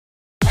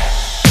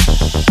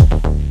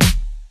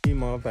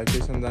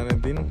Vacation जाने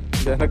दिन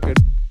बिहान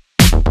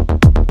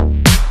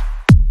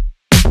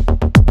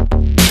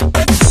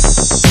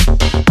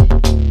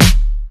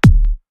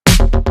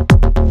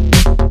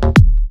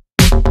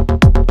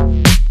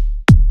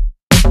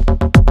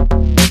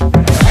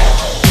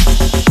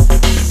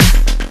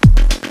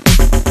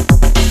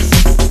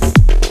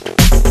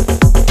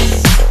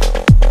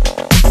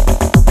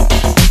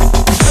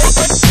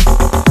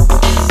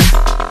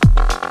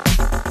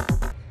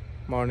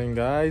मर्निङ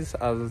गाइज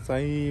आज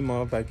चाहिँ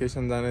म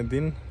भ्याकेसन जाने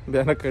दिन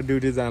बिहानका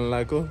ड्युटी जान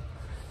लागेको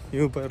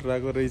हिउँ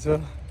परिरहेको रहेछ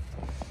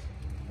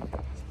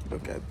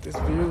लुक एट दिस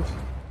भ्यू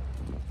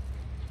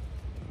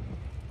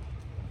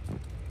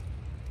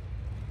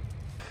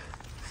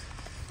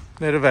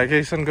मेरो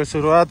भ्याकेसनको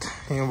सुरुवात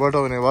हिउँबाट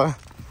हुने भयो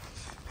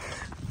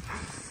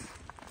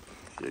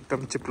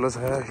एकदम चिप्लो छ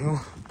हिउँ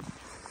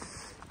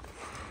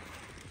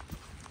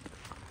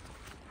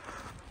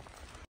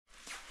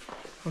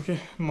ओके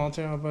म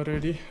चाहिँ अब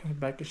रेडी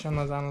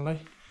भ्याकेसनमा जानलाई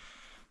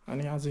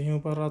अनि आज हिउँ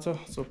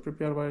परिरहेछ सो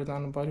प्रिपेयर भएर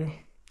जानु पर्यो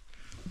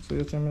सो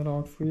यो चाहिँ मेरो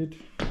आउटफिट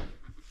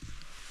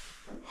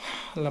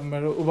ल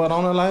मेरो उबर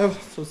आउन लाग्यो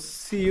सो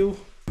सी यू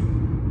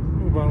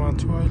उबरमा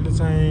छु अहिले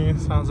चाहिँ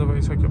साँझ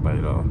भइसक्यो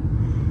बाहिर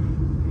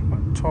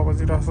 6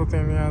 बजिरहेको छ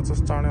त्यहाँनिर आज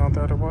चाँडै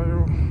हतार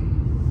भयो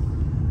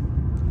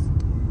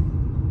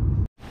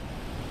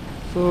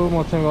सो म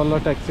चाहिँ बल्ल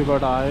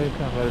ट्याक्सीबाट आएँ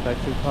त्यहाँ मेरो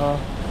ट्याक्सी छ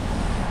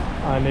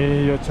अनि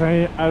यो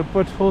चाहिँ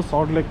एयरपोर्ट हो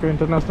सल्ट लेकको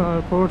इन्टरनेसनल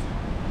एयरपोर्ट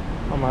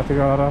माथि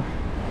गएर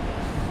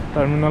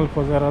टर्मिनल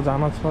खोजेर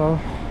जान छ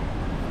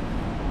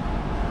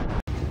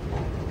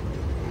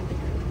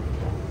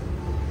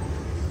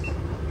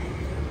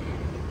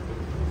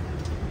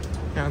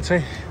यहाँ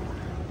चाहिँ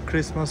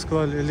क्रिसमसको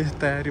अलिअलि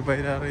तयारी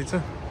भइरहेको रहेछ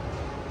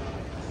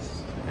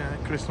यहाँ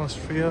क्रिसमस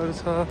ट्रीहरू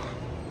छ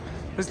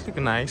it's look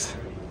nice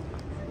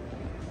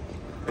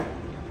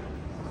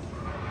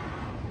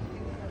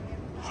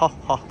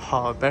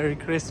Merry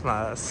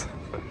Christmas.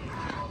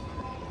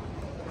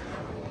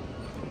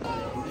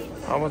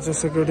 अब चाहिँ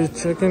सिक्युरिटी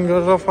चेक इन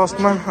गरेर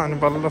फर्स्टमा अनि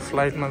बल्ल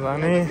फ्लाइटमा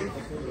जाने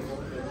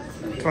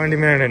 20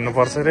 मिनट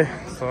हिँड्नुपर्छ अरे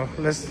so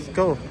let's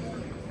go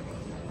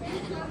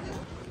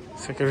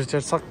security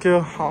check सक्यो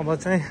अब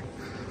चाहिँ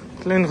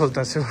प्लेन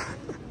खोज्दैछु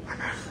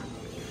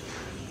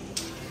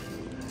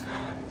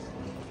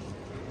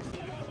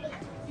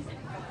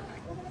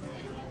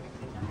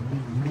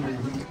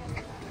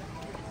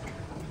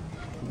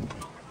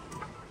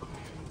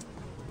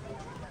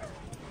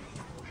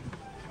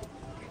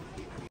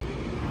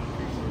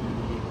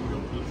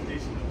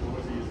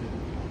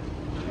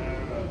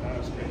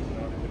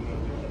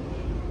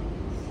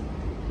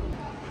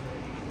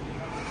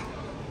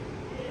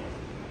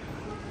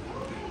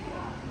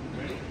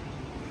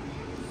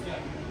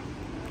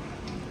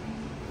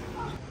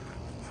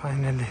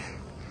फाइनली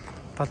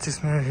 25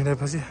 मिनट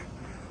हिँडेपछि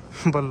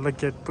बल्ल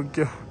गेट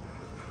पुग्यो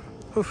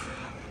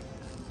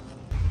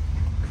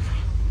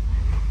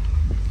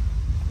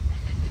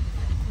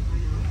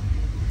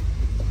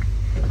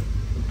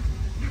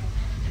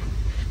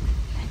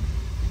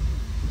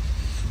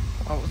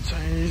अब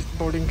चाहिँ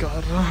बोर्डिङ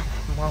गरेर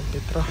म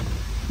भित्र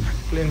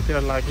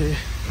प्लेनतिर लागेँ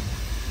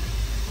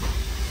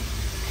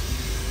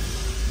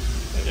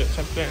यो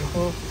चाहिँ प्लेन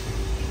हो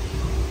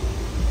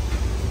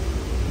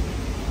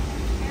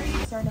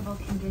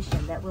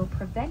condition that will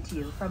prevent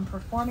you from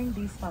performing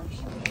these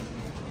functions.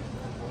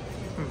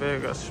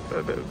 Vegas,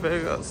 baby,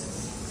 Vegas.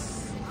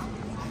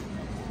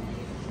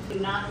 Do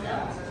not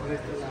look.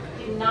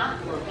 Do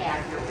not look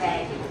at your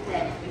baggage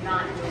that is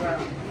not your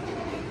own.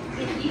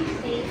 If you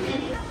see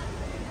any...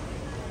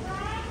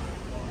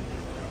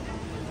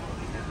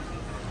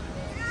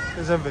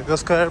 This is a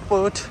Vegas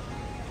airport.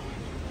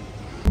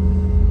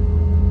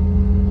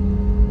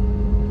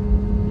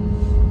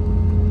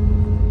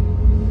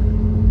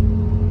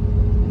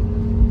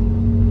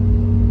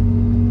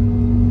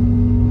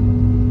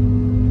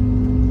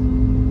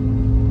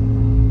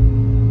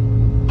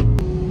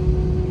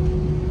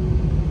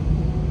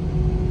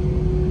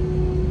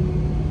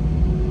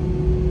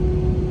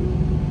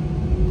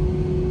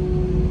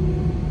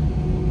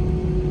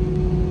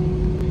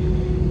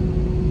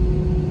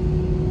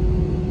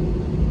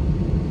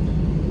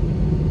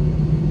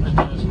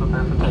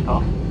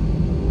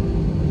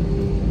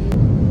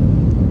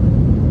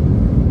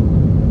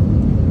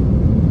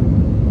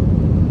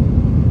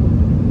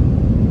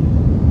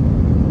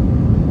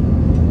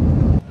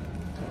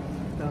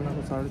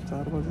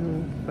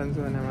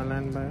 पेन्सिल्भेनियामा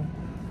land भयो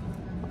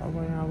अब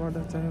यहाँबाट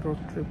चाहिँ road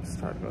trip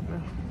start गर्ने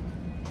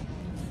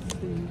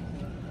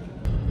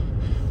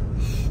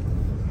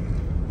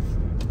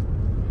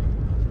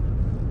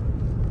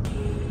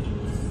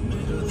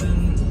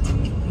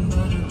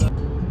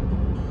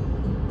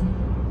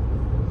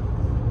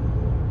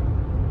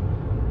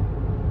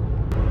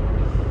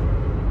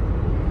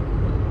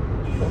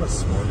What a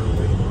smarter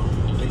way.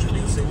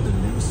 Introducing the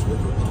new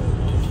Swimmer Power,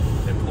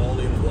 an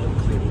all-in-one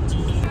cleaning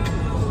tool.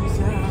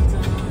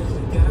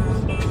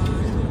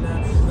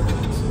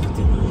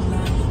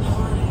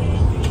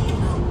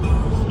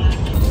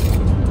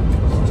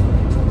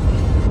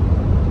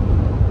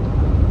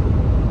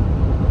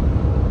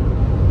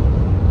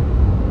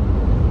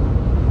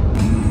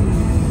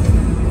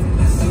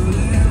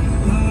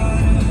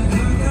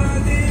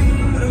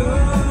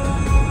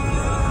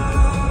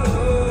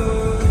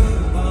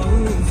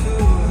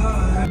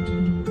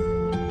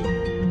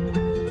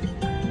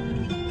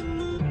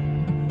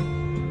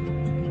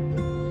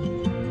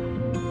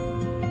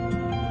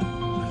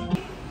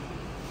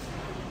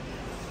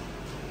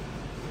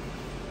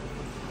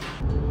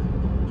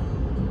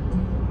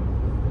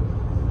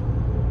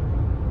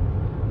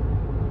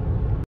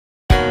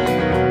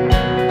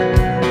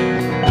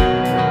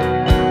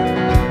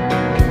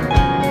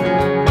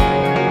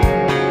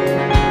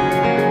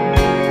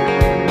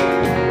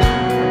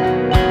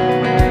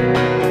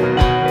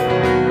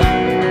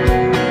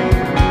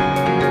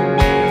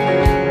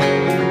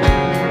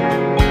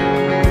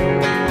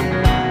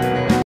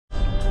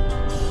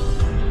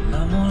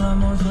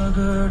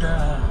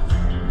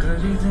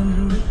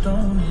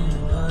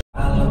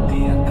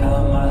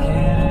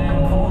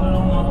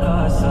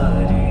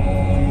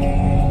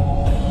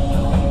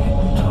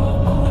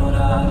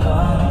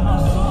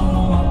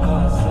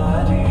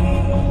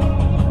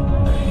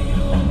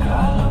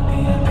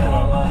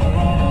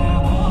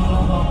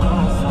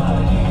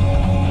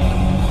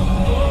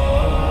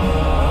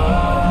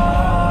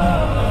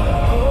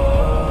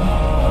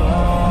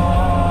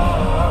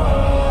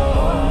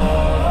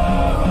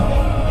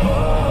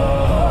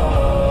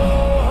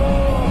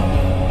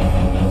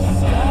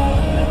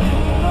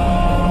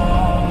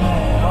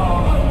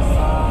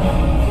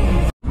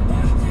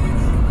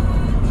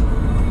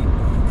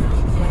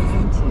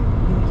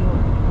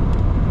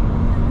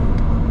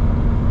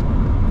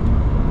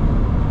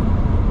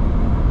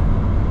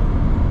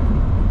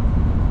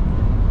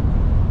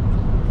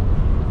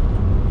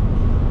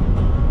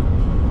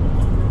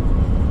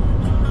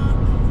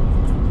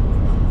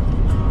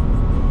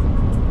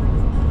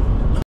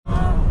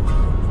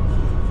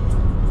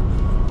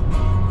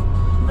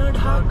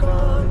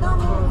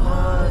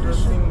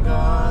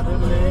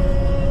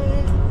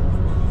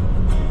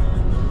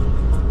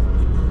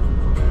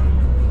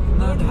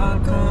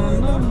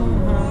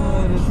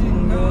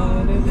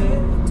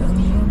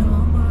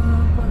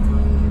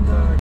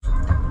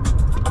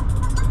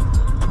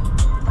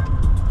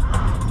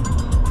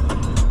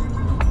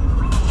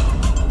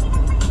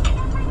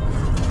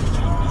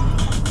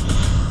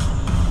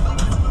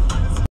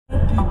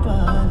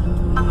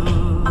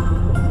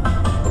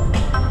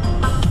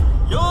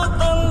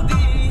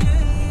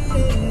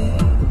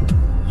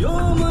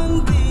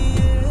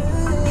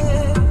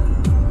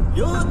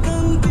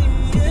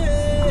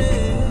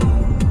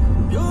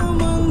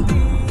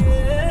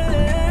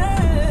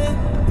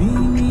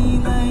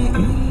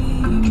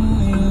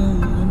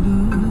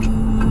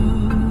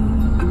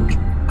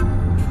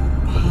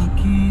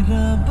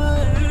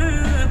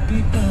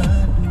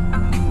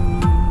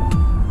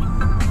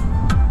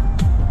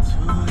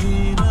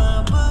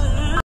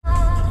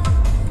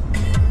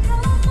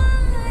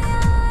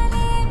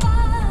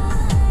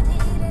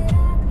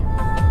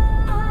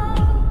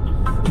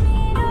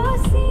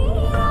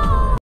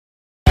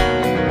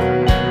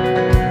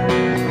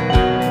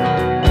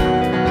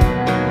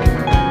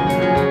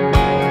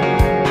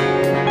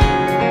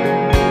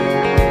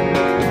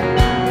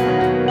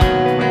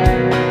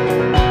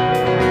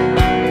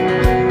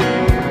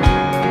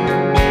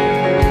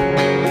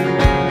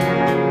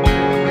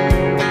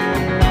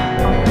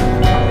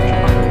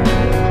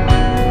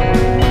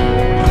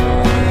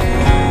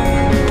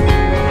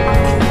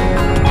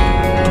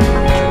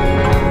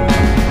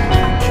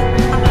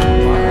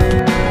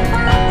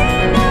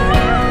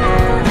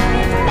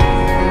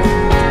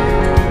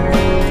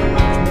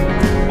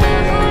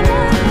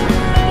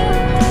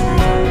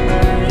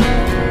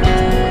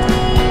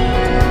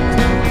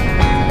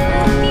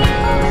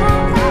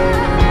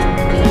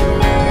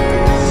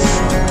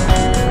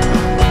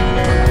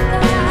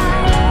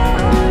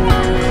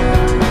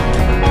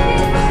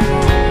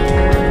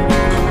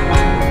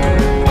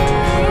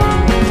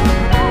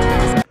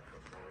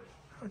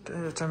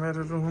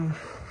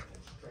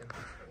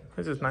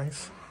 which is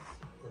nice.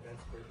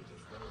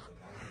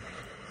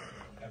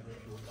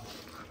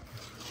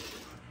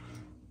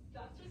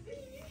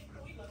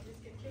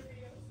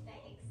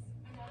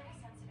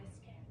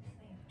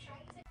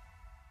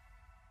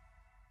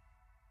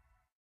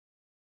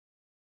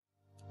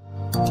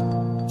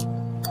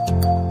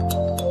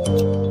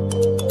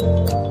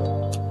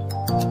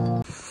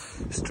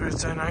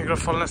 Streets in Niagara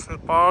Falls National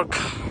Park.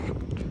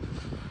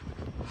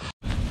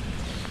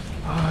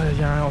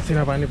 यहाँ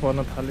असिना पानी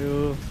पर्न थाल्यो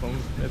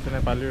यता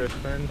नेपाली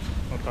रेस्टुरेन्ट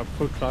मतलब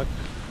फुड ट्रक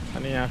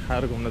अनि यहाँ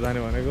खाएर घुम्न जाने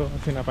भनेको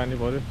असिना पानी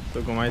पर्यो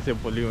त्यो घुमाइ चाहिँ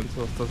भोलि हुन्छ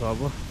जस्तो छ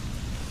अब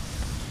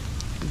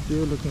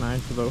त्यो look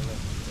nice though.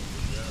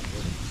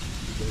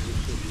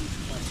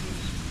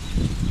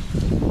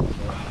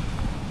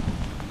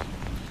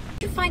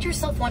 You find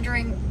yourself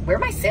wondering where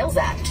my sales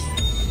at,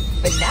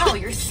 but now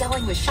you're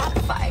selling with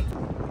Shopify.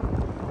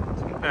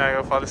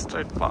 Niagara Falls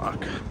State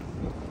Park.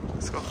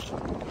 Let's go.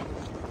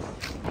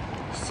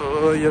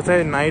 So यो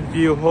चाहिँ नाइट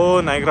भ्यू हो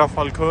नाइग्रा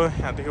फलको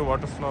यहाँदेखि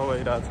वाटर फ्लो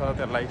भइरहेछ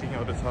त्यहाँ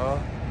लाइटिङहरू छ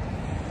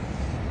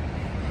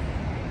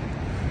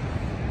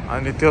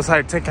अनि त्यो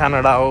साइड चाहिँ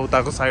क्यानाडा हो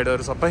उताको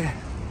साइडहरू सबै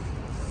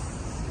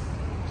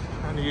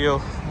अनि यो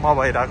म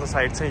भइरहेको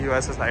साइड चाहिँ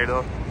युएसए साइड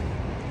हो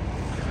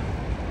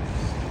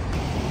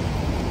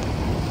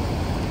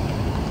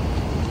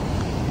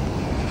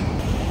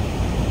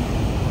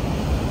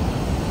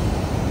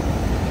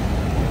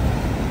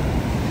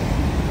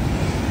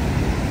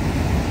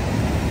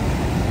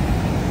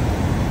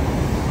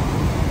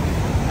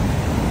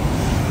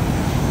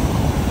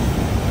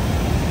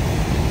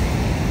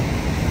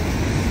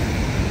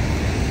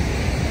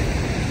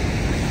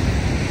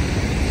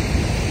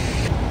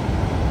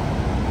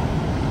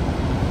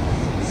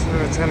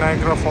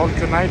Niagara Falls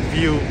को नाइट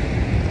भ्यू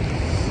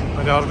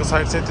अनि अर्को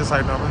साइड चाहिँ त्यो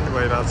साइडमा पनि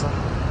भइरहेछ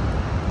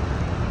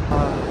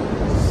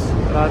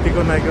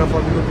रातिको नाइग्रा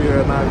फल्सको भ्यू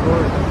हेर्न आएको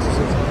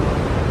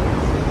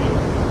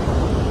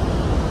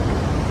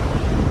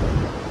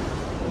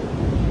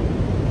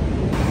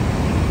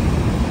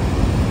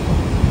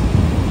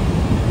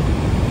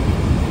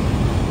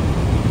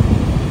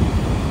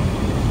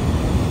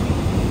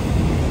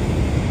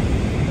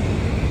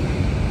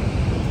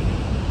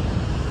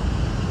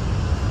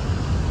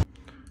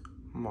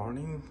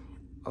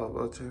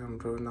अब चाहिँ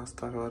हाम्रो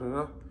नास्ता गरेर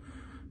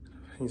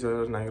हिजो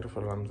नाइग्रा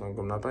फल राम्रोसँग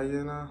घुम्न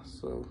पाइएन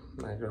सो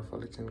नाइग्रा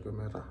फल एकछिन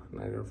घुमेर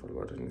नाइग्रा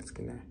फलबाट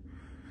निस्किने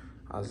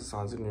आज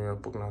साँझ न्यु इयर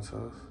पुग्न छ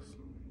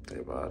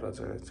त्यही भएर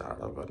चाहिँ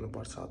चाँडो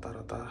गर्नुपर्छ हतार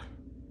हतार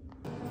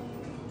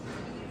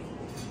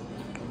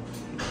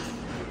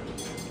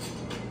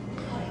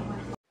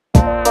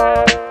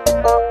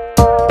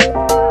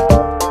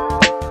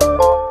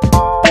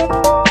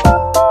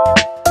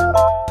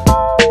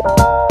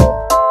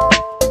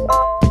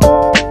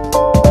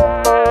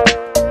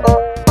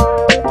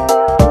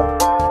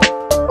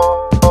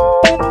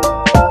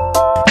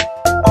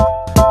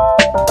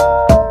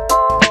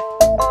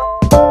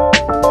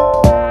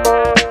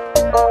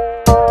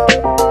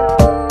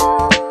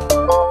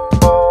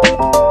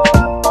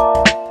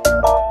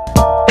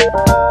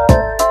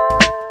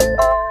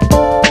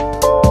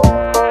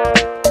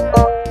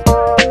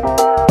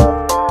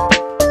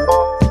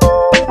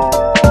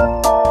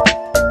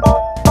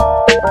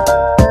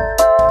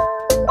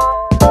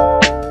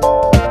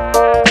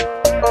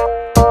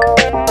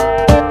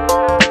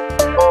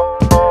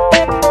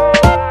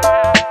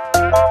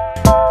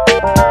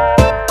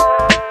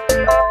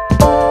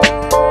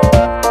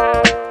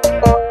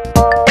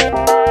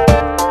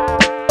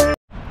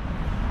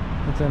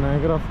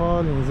नाइग्रा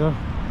फल हिजो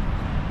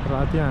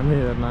राति हामी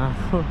हेर्न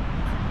आएको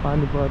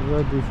पानी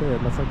परेर दिउँसो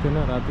हेर्न सकेन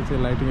राति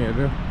चाहिँ लाइटिङ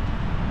हेऱ्यो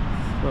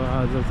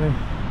आज चाहिँ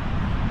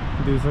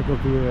दिउँसोको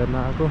भ्यू हेर्न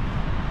आएको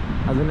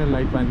आज नै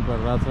लाइट पानी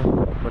परिरहेछ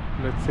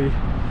बट लेट्स सी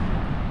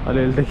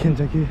अलिअलि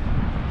देखिन्छ कि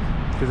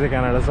त्यो चाहिँ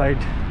क्यानाडा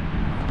साइड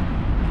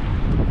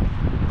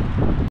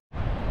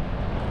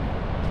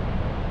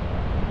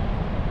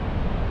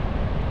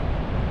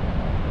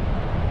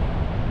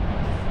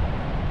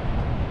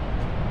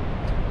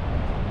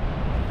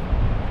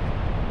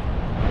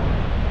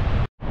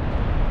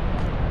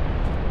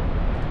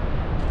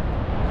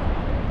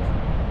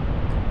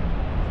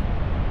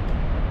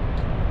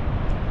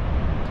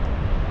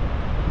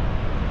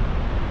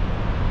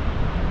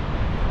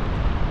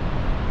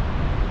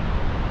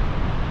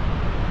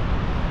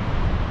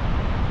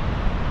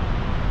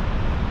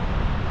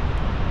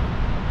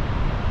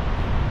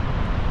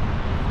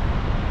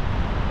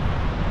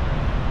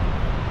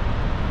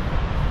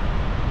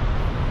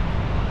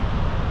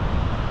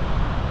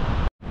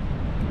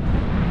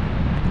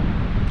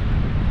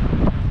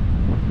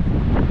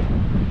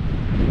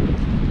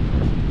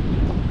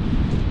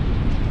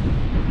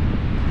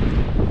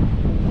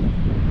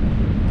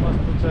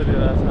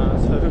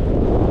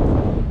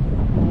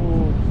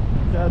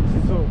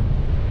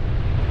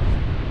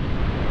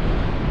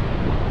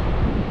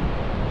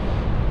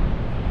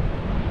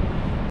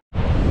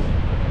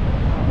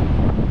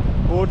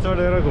बोट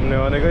चढेर घुम्ने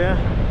भनेको यहाँ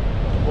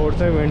बोट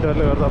चाहिँ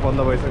विन्टरले गर्दा बन्द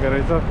भइसकेको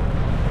रहेछ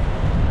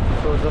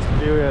सो जस्ट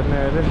भ्यू हेर्ने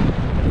अहिले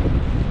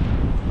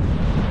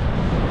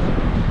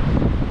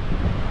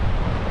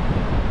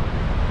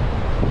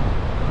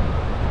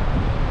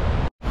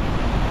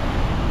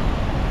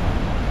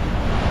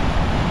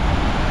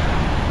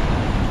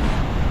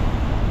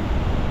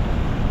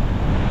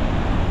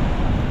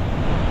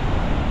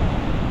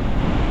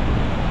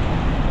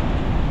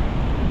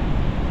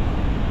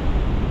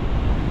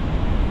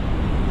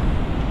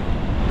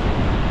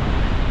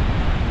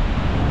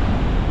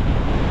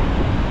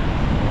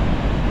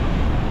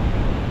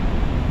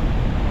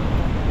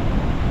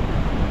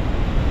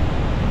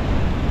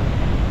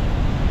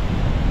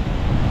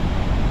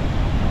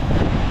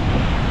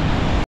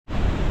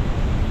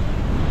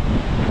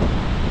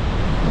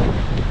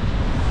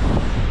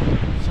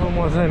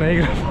चाहिँ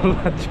नाइग्रा फल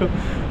लाग्छु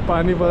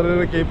पानी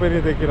परेर केही पनि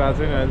देखिरहेको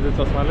छैन अहिले चाहिँ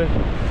चस्माले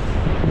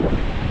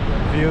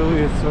भ्यू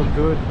इज सो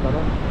गुड तर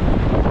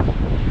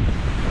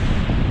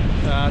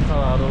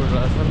चराहरू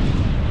उडिरहेछन्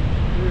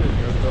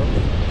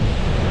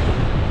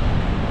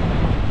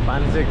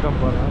पानी चाहिँ एकदम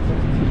परिरहेको छ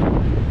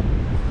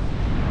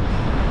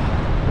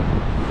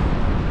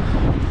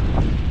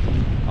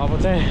अब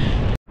चाहिँ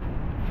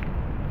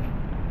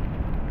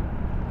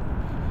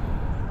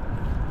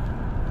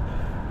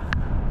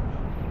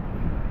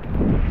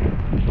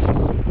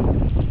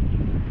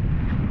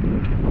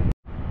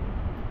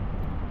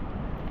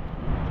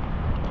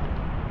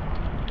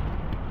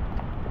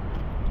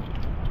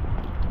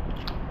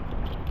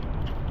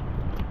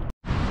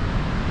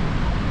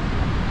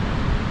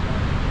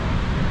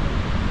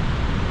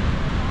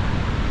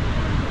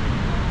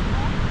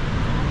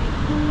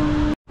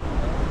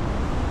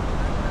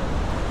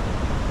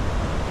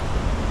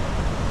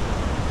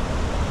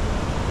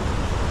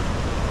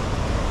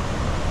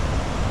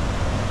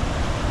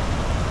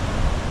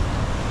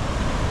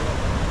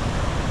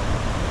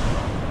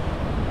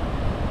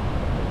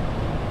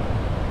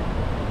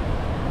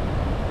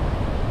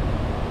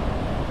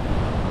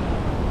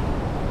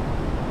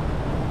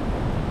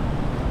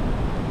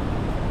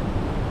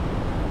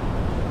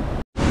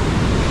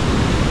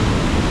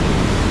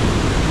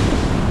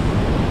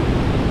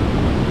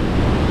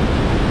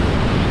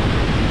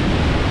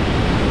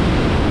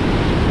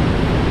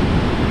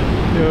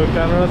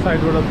क्यानाडा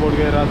साइडबाट बोट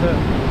गइरहेको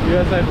छ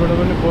युएस साइडबाट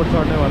पनि बोट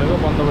चढ्ने भनेको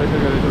बन्द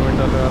भइसक्यो रहेछ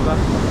विन्टरले गर्दा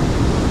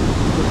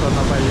चढ्न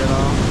पाइएन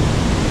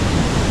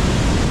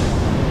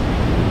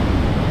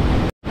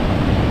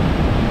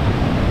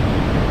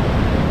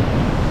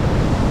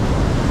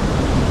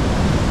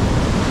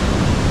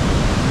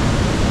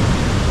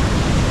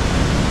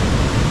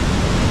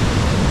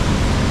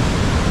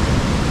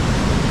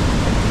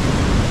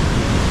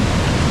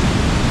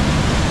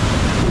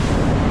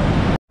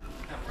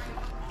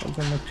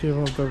म टिप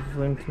अफ द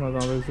विन्डमा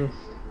जाँदैछु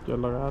त्यो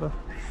लगाएर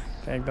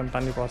त्यहाँ एकदम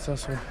पानी पर्छ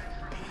सो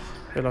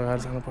त्यो लगाएर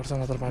जानुपर्छ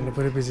नत्र पानी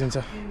पुरै भिजिन्छ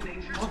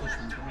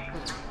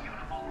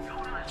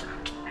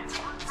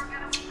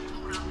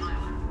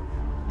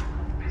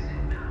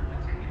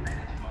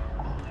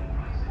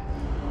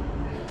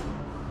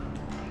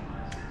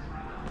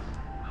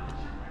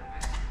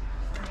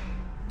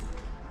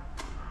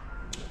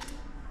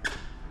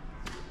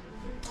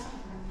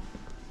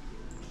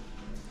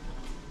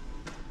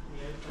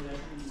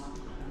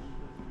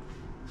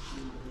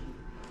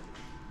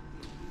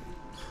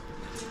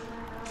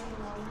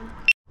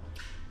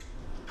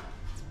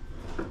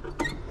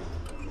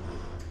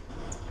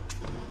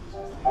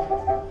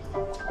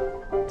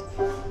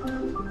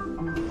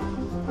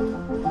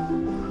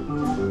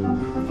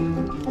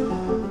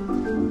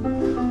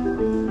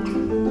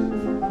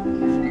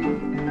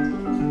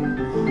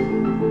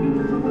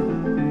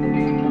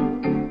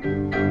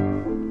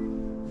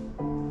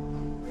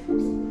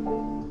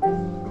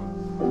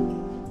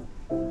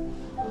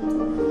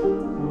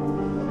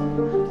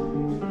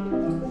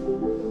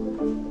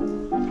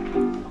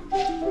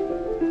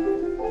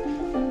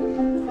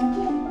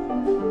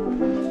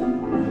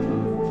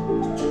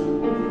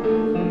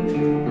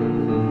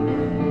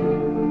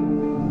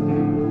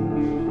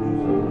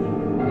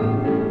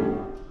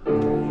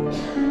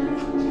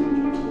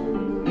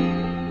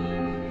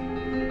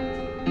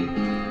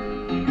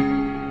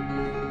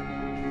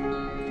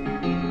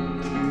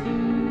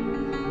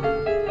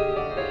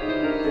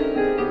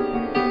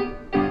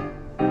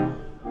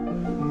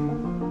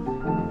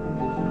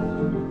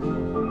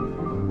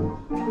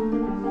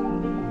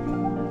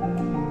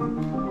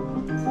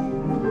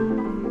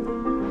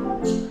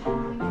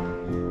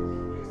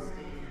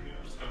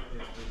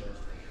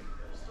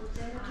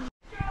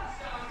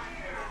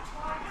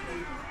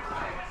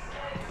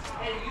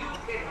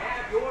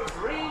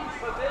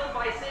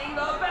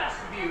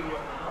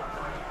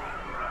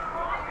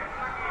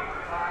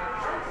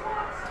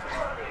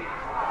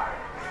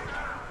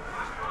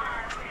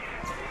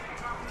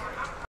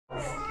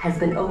has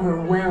been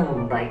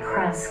overwhelmed by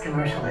crass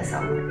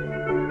commercialism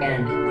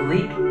and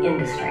bleak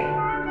industry.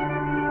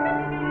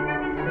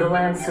 The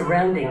lands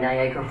surrounding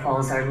Niagara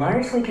Falls are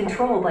largely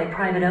controlled by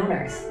private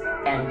owners,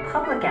 and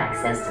public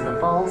access to the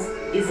falls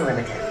is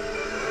limited.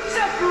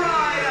 Step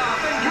right up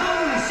and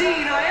come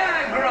see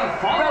Niagara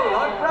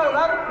Falls! Roll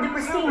up! The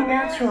pristine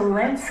natural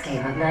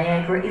landscape of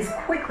Niagara is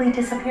quickly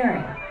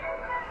disappearing,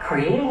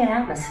 creating an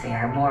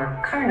atmosphere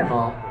more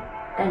carnival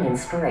than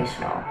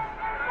inspirational.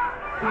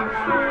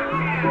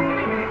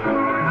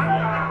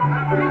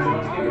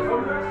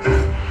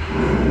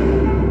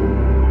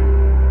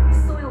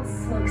 Soiled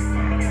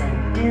smokestacks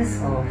and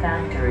dismal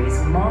factories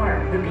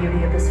mar the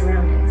beauty of the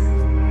surroundings.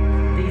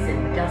 These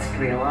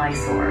industrial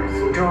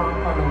eyesores draw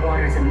upon the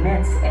water's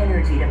immense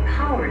energy to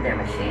power their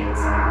machines,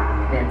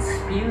 then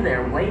spew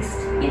their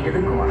waste into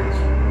the gorge.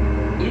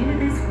 Into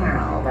this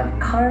world of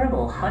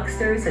carnival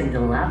hucksters and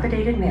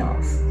dilapidated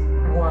mills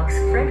walks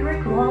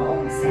Frederick Law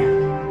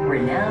Olmsted,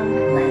 renowned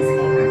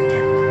landscape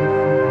architect.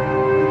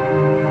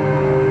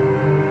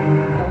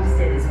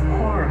 Olmsted is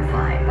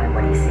horrified by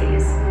what he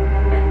sees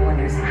and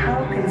wonders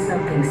how can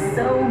something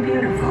so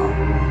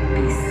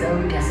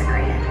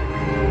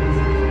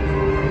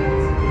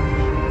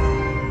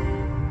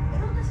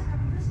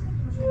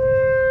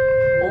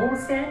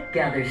instead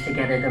gathers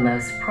together the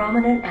most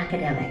prominent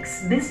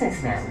academics,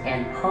 businessmen,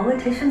 and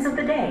politicians of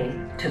the day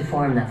to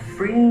form the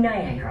Free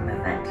Niagara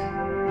movement.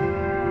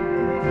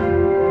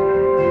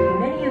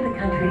 Many of the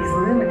country's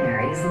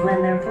luminaries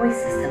lend their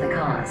voices to the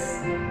cause.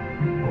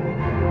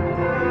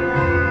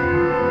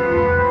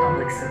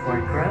 Public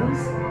support grows,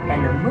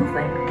 and the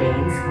movement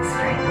gains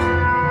strength.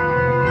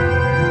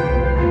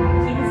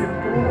 It is a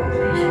bold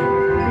vision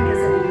because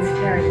it means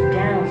tearing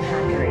down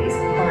factories,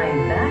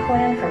 buying back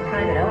land from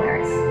private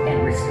owners,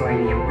 and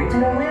restoring the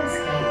original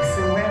landscape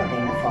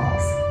surrounding the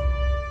falls.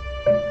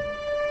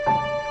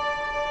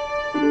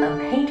 A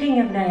painting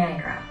of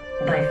Niagara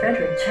by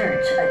Frederick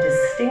Church, a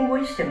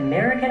distinguished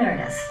American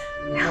artist,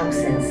 helps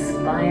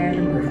inspire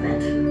the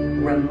movement,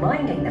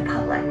 reminding the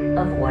public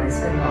of what has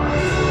been lost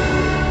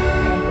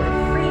and what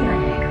Free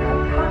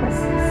Niagara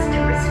promises to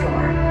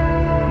restore.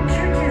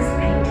 Church's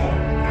painting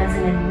has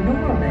an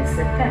enormous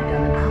effect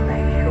on the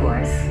public, who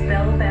are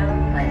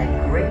spellbound by the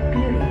great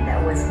beauty that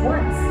was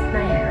once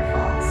Niagara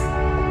Falls.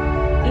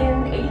 In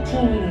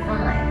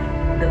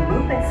 1885, the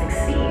movement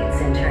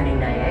succeeds in turning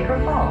Niagara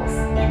Falls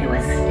into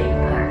a state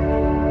park,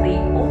 the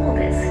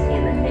oldest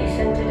in the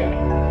nation today.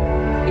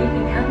 It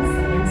becomes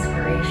the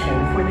inspiration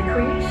for the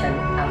creation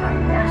of our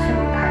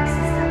national park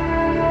system.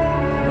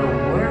 The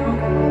world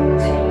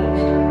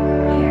changed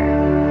here.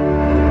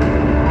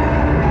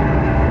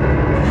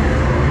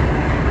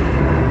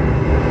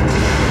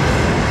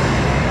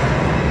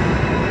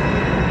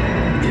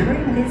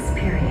 During this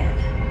period,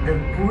 the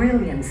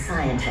brilliant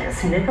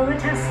scientist Nikola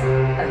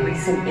Tesla, a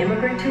recent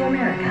immigrant to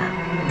America,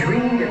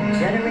 dreamed of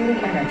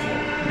generating energy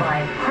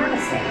by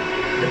harnessing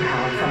the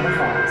power from the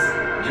falls.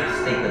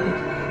 Just think of it.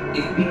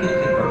 If we could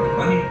convert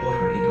running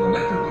water into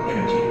electrical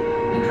energy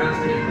and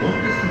transmit it long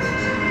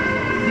distances,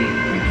 we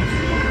could reduce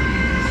poverty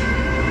in this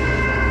world.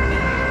 And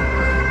I have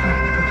a perfect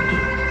plan to do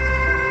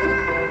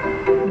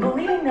it.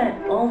 Believing that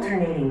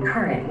alternating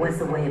current was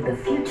the way of the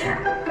future,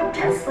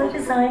 Tesla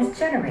designs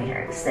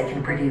generators that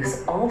can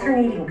produce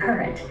alternating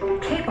current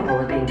capable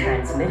of being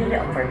transmitted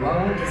over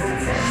long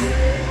distances.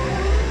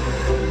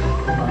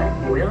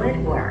 But will it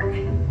work?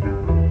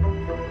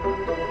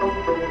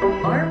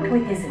 Armed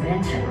with his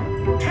invention,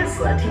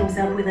 Tesla teams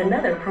up with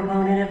another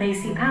proponent of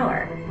AC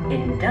power,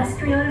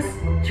 industrialist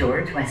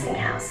George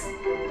Westinghouse.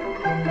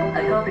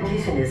 A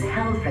competition is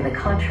held for the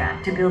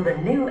contract to build the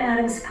new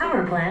Adams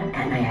power plant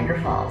at Niagara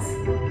Falls.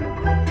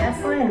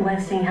 Tesla and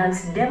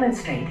Westinghouse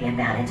demonstrate the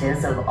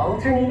advantages of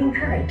alternating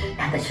current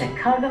at the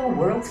Chicago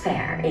World's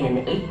Fair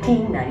in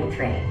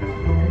 1893.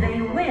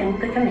 They win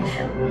the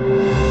commission.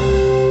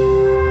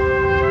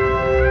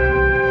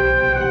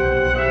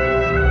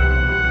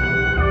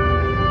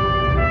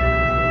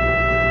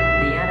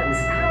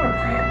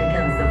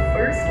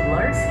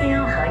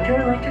 Large-scale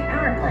hydroelectric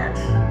power plant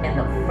and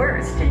the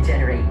first to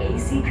generate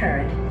AC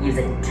current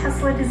using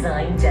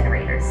Tesla-designed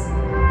generators.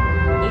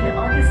 In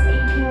August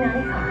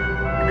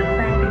 1895, the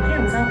plant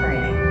begins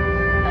operating.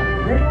 A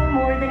little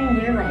more than a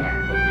year later,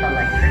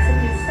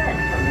 electricity is sent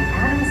from the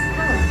Adams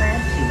power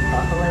plant to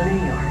Buffalo,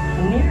 New York,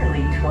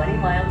 nearly 20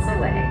 miles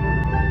away.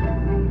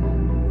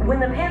 When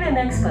the Pan Am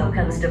Expo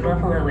comes to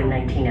Buffalo in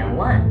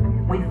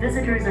 1901, with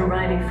visitors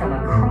arriving from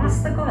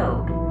across the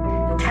globe,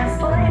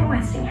 Tesla and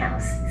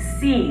Westinghouse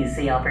seize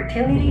the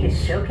opportunity to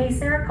showcase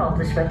their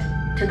accomplishment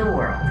to the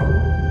world. To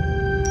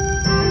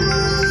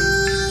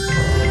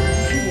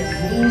the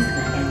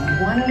amazement and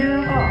wonder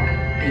of all,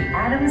 the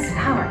Adams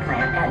power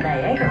plant at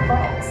Niagara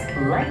Falls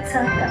lights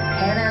up the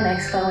Pan Am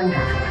Expo in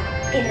Buffalo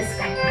in a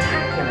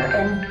spectacular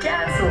and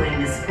dazzling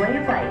display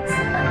of lights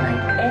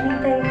unlike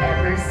anything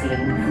ever seen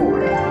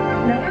before.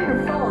 Niagara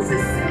Falls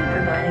is soon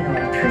providing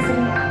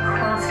electricity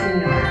across New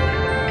York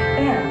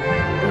and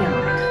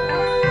beyond.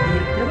 The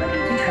ability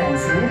to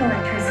transmit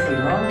electricity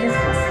long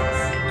distances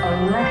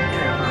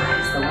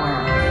electrifies the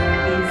world.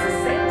 It is the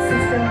same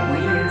system we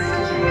use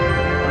today,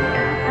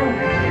 over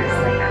 100 years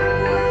later.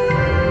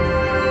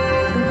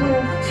 The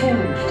world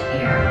changed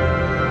here.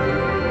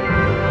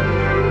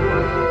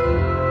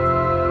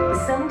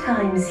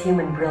 Sometimes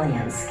human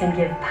brilliance can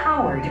give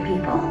power to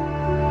people.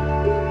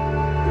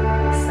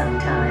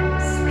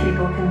 Sometimes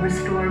people can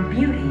restore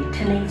beauty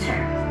to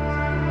nature.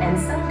 And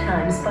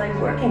sometimes by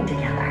working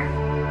together,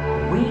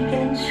 we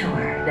can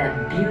ensure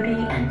that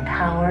beauty and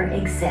power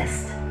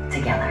exist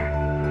together.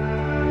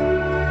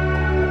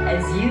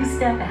 As you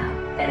step out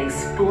and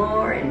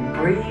explore and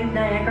breathe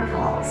Niagara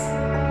Falls,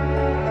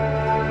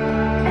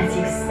 as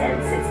you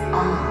sense its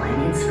awe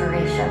and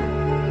inspiration,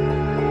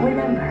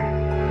 remember,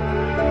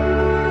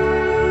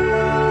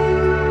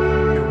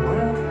 the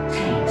world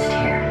changed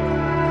here.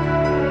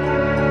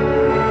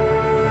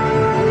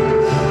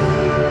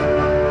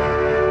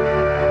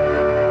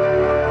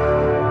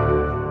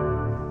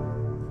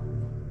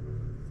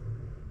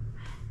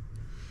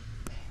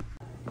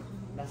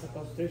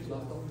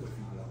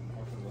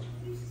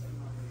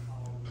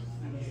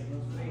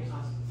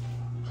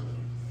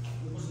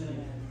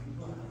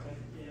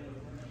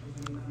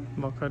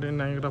 भर्खरै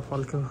Niagara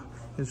फलको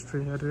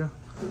history हेऱ्यो।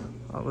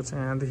 अब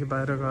चाहिँ यहाँदेखि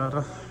बाहिर गएर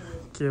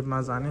केभमा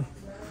जाने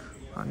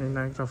अनि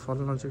नाइग्रा फल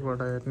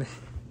नजिकबाट हेर्ने।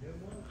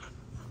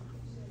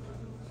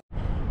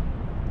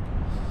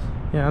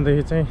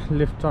 यहाँदेखि चाहिँ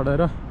लिफ्ट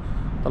चढेर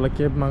तल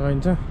केबमा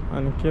गइन्छ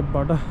अनि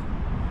केबबाट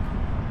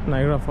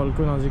नाइग्रा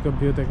फलको नजिकको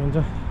भ्यू देखिन्छ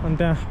अनि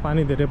त्यहाँ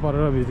पानी धेरै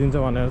परेर भिजिन्छ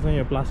भनेर चाहिँ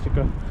यो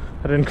प्लास्टिकको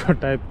रेनकोट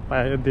टाइप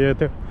दिएको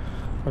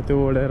थियो त्यो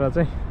ओढेर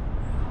चाहिँ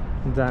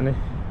जाने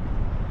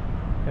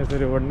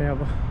यसरी ओढ्ने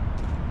अब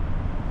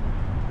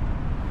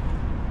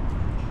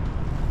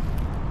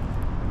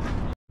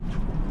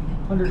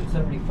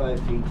 175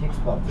 feet takes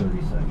about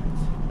 30 seconds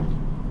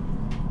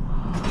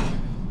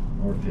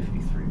or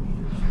 53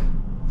 meters.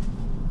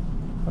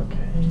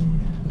 Okay,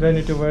 do I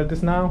need to wear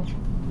this now?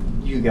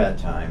 You got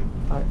time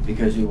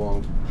because you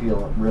won't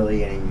feel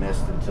really any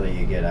mist until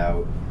you get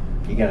out.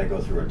 You got to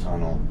go through a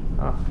tunnel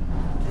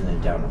and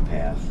then down a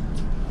path.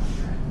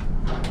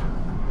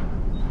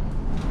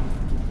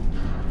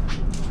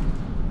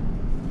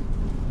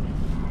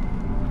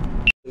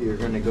 You're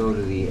going to go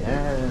to the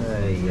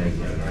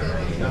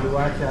you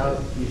watch out.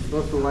 You're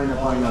supposed to line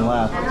up on the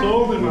left. I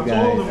told them, they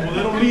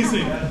don't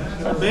listen.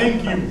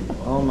 Thank you.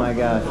 Oh my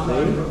gosh,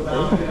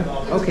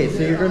 see? Okay,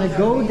 so you're going to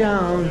go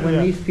down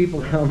when these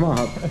people come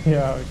up.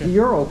 Yeah, okay.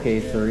 You're okay,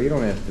 sir. You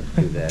don't have to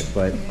do that,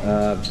 but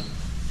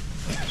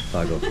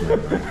toggle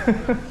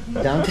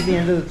down to the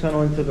end of the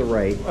tunnel and to the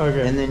right.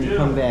 Okay. And then you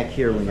come back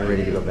here when you're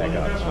ready to go back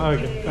out.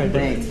 Okay.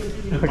 Thanks.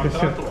 Okay,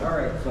 sure. All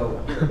right,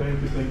 so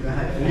thank you.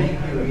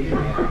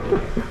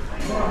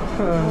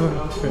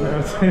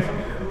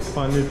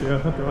 पानी थियो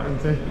त्यो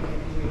मान्छे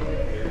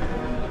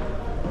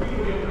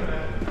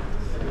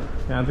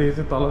यहाँदेखि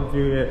चाहिँ तल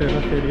view हेरेर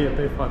फेरि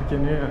यतै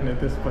फर्किने अनि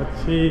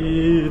त्यसपछि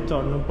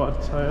चढ्नु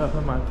पर्छ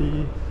माथि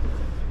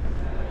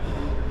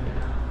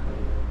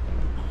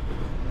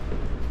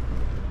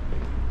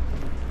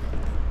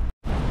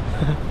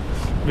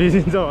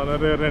भिजिन्छ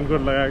भनेर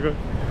रेनकोट लगाएको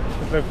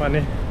त्यसलाई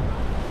पनि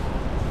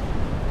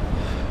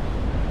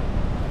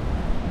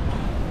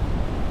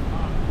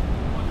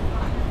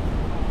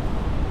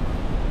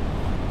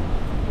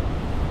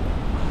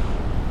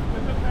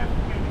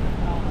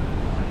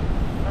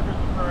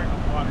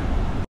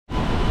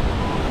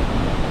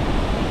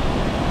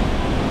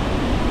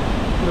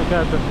Look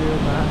at the view,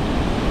 man.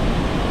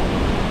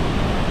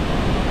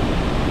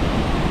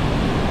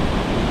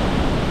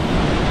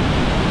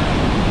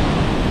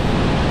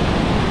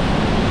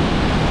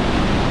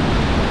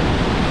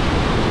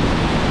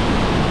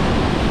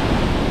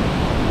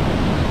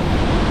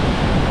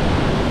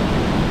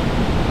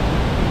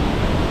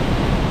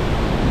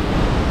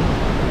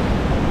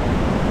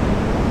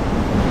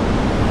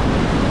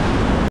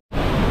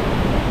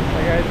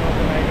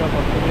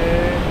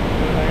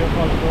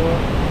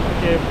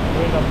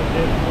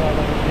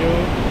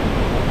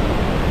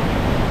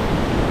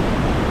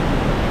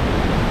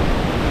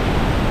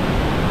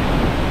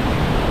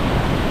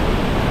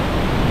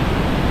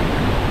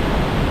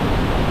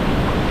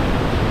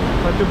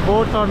 त्यो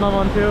बोट चढ्न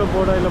मन थियो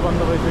बोट अहिले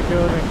बन्द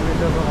भइसक्यो नेक्स्ट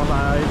विन्टरसम्म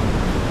आयो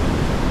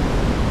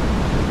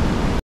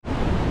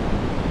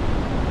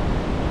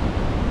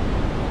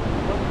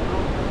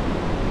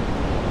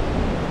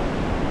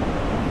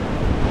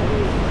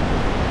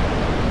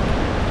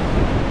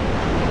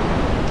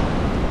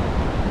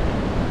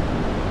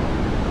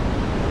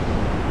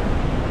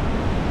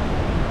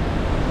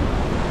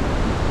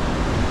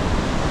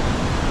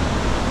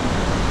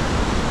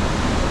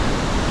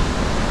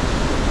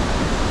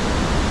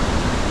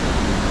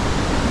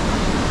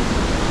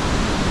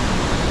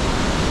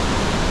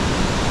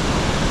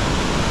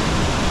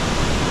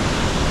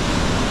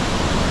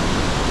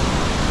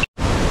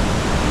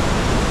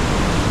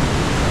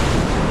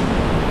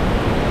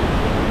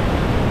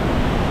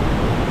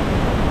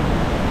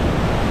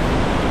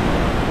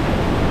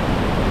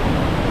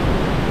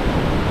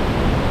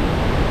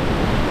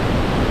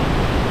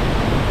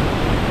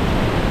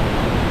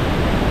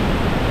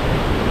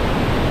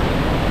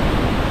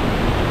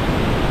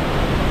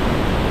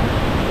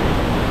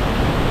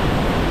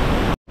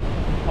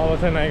अब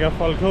चाहिँ नाइग्रा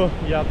फलको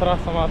यात्रा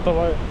समाप्त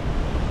भयो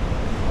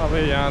अब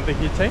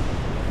यहाँदेखि चाहिँ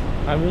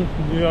हामी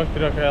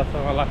न्युयोर्कतिरको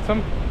यात्रामा लाग्छौँ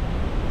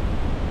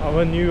अब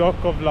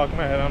न्युयोर्कको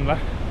ब्लगमा हेरौँला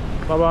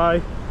बाइ बाइ